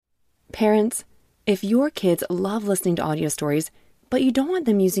Parents, if your kids love listening to audio stories, but you don't want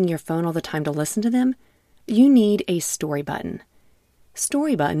them using your phone all the time to listen to them, you need a Story Button.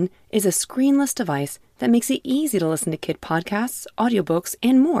 Story Button is a screenless device that makes it easy to listen to kid podcasts, audiobooks,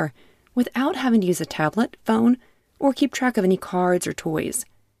 and more without having to use a tablet, phone, or keep track of any cards or toys.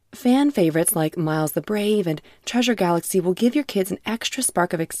 Fan favorites like Miles the Brave and Treasure Galaxy will give your kids an extra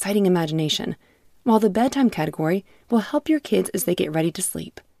spark of exciting imagination, while the bedtime category will help your kids as they get ready to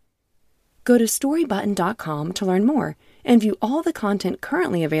sleep. Go to storybutton.com to learn more and view all the content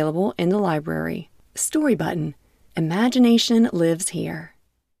currently available in the library. Story Button. Imagination lives here.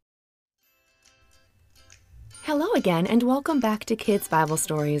 Hello again and welcome back to Kids Bible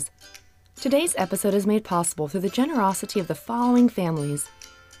Stories. Today's episode is made possible through the generosity of the following families.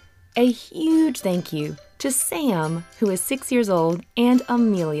 A huge thank you to Sam, who is 6 years old, and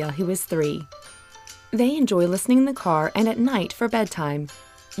Amelia, who is 3. They enjoy listening in the car and at night for bedtime.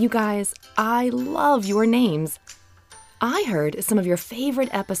 You guys, I love your names. I heard some of your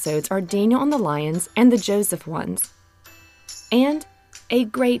favorite episodes are Daniel and the Lions and the Joseph ones. And a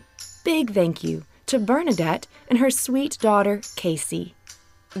great big thank you to Bernadette and her sweet daughter, Casey.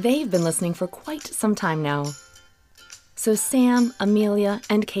 They've been listening for quite some time now. So Sam, Amelia,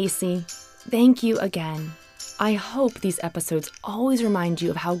 and Casey, thank you again. I hope these episodes always remind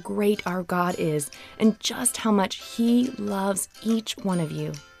you of how great our God is and just how much He loves each one of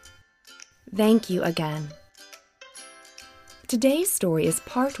you. Thank you again. Today's story is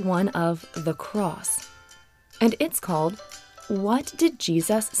part 1 of The Cross, and it's called, What Did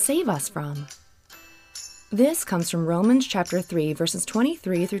Jesus Save Us From? This comes from Romans chapter 3, verses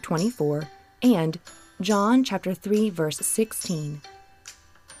 23 through 24, and John chapter 3, verse 16.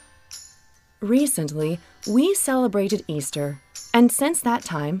 Recently, we celebrated Easter, and since that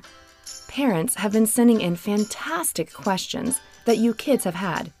time, parents have been sending in fantastic questions that you kids have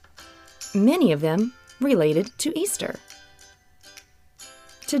had, many of them related to Easter.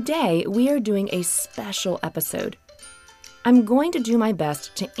 Today, we are doing a special episode. I'm going to do my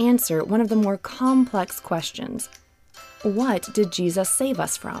best to answer one of the more complex questions. What did Jesus save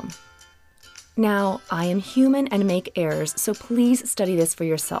us from? Now, I am human and make errors, so please study this for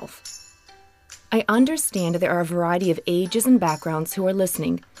yourself. I understand there are a variety of ages and backgrounds who are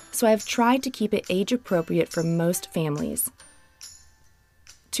listening, so I've tried to keep it age-appropriate for most families.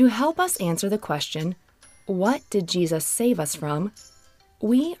 To help us answer the question, what did Jesus save us from?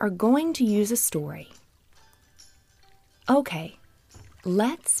 We are going to use a story. Okay,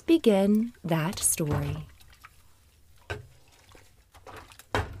 let's begin that story.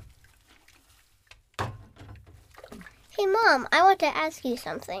 Hey, Mom, I want to ask you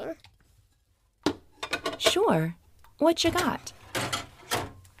something. Sure. What you got?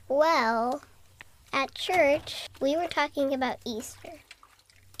 Well, at church, we were talking about Easter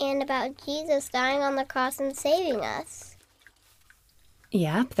and about Jesus dying on the cross and saving us.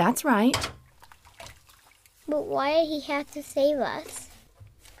 Yep, that's right. But why did He have to save us?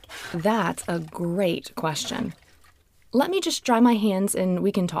 That's a great question. Let me just dry my hands and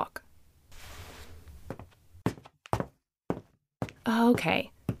we can talk.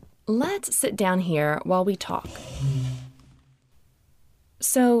 Okay, let's sit down here while we talk.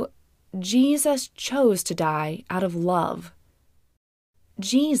 So, Jesus chose to die out of love.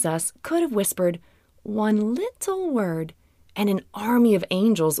 Jesus could have whispered one little word, and an army of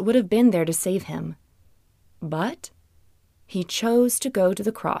angels would have been there to save him. But He chose to go to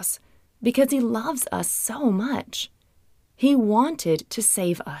the cross because He loves us so much. He wanted to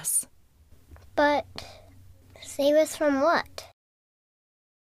save us. But save us from what?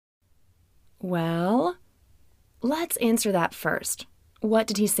 Well, let's answer that first. What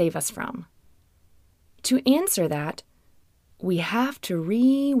did He save us from? To answer that, we have to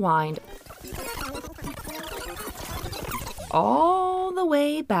rewind all the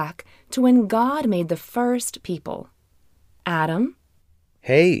way back to when God made the first people. Adam.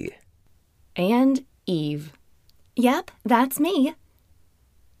 Hey. And Eve. Yep, that's me.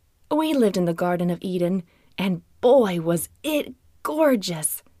 We lived in the Garden of Eden, and boy, was it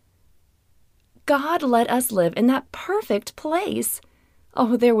gorgeous. God let us live in that perfect place.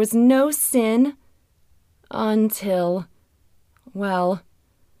 Oh, there was no sin until, well,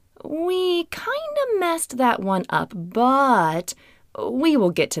 we kind of messed that one up, but we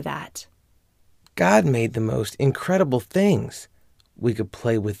will get to that. God made the most incredible things. We could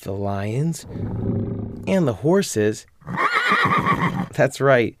play with the lions and the horses. That's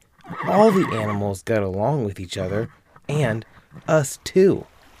right. All the animals got along with each other, and us too.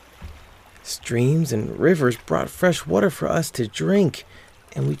 Streams and rivers brought fresh water for us to drink,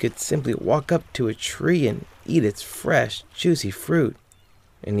 and we could simply walk up to a tree and eat its fresh, juicy fruit.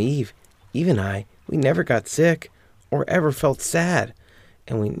 And Eve Eve and I, we never got sick or ever felt sad,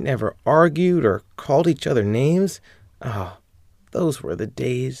 and we never argued or called each other names. Oh, those were the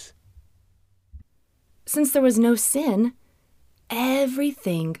days. Since there was no sin,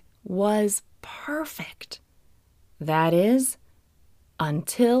 everything was perfect. That is,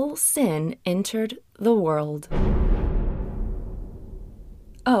 until sin entered the world.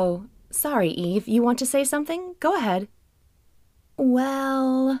 Oh, sorry, Eve. You want to say something? Go ahead.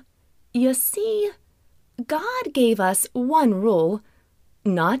 Well, you see, God gave us one rule,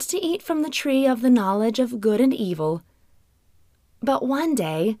 not to eat from the tree of the knowledge of good and evil. But one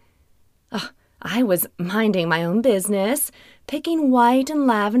day, I was minding my own business, picking white and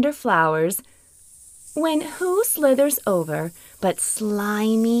lavender flowers, when who slithers over but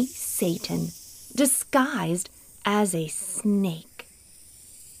slimy Satan, disguised as a snake.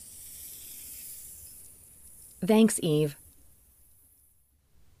 Thanks, Eve.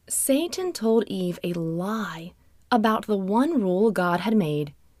 Satan told Eve a lie about the one rule God had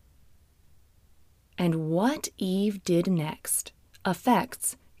made. And what Eve did next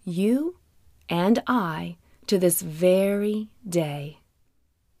affects you and I to this very day.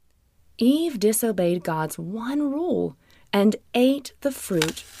 Eve disobeyed God's one rule and ate the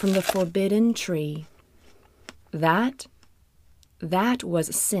fruit from the forbidden tree. That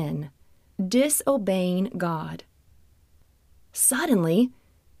was sin, disobeying God. Suddenly,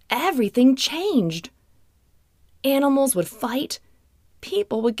 everything changed. Animals would fight.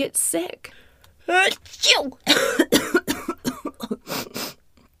 People would get sick.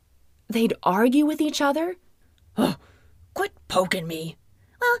 They'd argue with each other. Oh, quit poking me.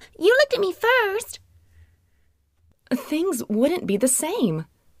 Well, you looked at me first. Things wouldn't be the same.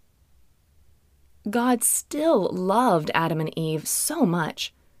 God still loved Adam and Eve so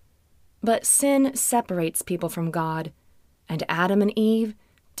much. But sin separates people from God, and Adam and Eve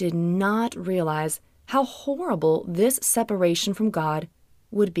did not realize how horrible this separation from God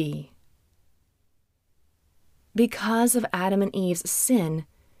would be. Because of Adam and Eve's sin,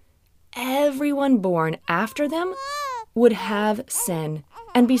 everyone born after them would have sin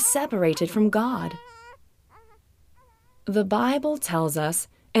and be separated from God. The Bible tells us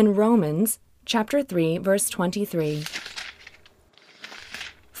in Romans chapter 3, verse 23,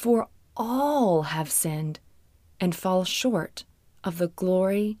 "For all have sinned and fall short of the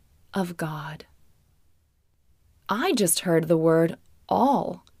glory of God." I just heard the word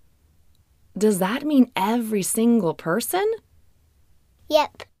all. Does that mean every single person?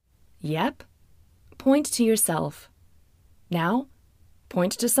 Yep. Yep. Point to yourself. Now,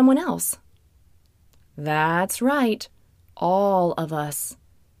 point to someone else. That's right. All of us.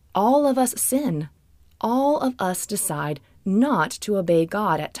 All of us sin. All of us decide not to obey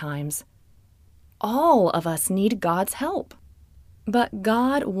God at times. All of us need God's help. But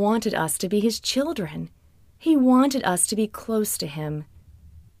God wanted us to be His children. He wanted us to be close to Him.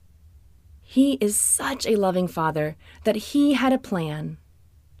 He is such a loving Father that He had a plan.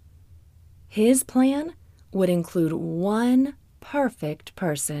 His plan would include one perfect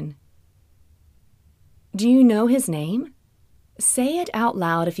person. Do you know His name? Say it out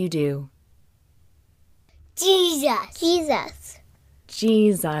loud if you do. Jesus. Jesus.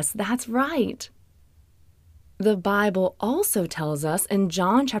 Jesus, that's right. The Bible also tells us in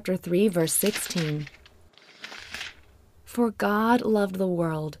John chapter 3, verse 16, "For God loved the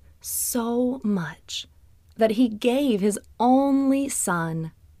world so much that He gave His only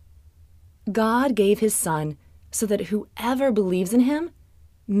Son." God gave His Son so that whoever believes in Him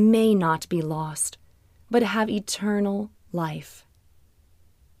may not be lost, but have eternal life.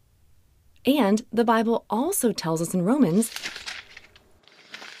 And the Bible also tells us in Romans,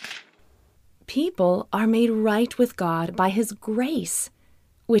 people are made right with God by His grace,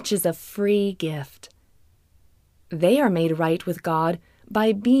 which is a free gift. They are made right with God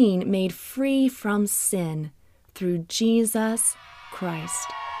by being made free from sin through Jesus Christ.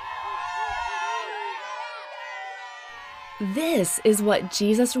 This is what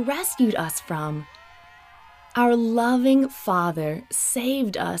Jesus rescued us from. Our loving Father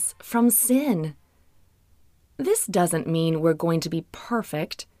saved us from sin. This doesn't mean we're going to be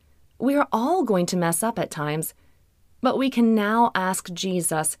perfect. We are all going to mess up at times, but we can now ask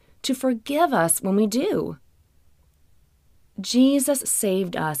Jesus to forgive us when we do. Jesus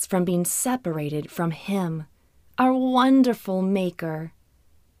saved us from being separated from Him, our wonderful Maker.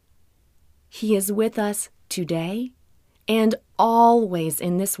 He is with us today and always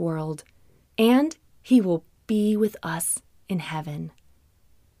in this world, and He will be with us in heaven.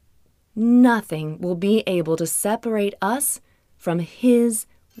 Nothing will be able to separate us from His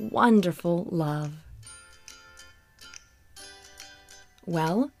wonderful love.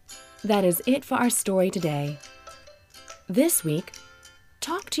 Well, That is it for our story today. This week,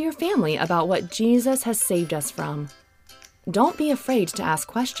 talk to your family about what Jesus has saved us from. Don't be afraid to ask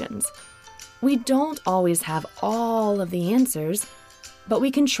questions. We don't always have all of the answers, but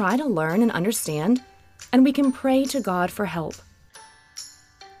we can try to learn and understand, and we can pray to God for help.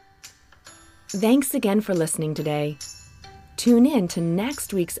 Thanks again for listening today. Tune in to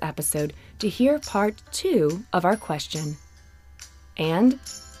next week's episode to hear part 2 of our question. And,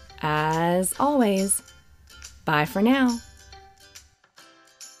 as always, bye for now.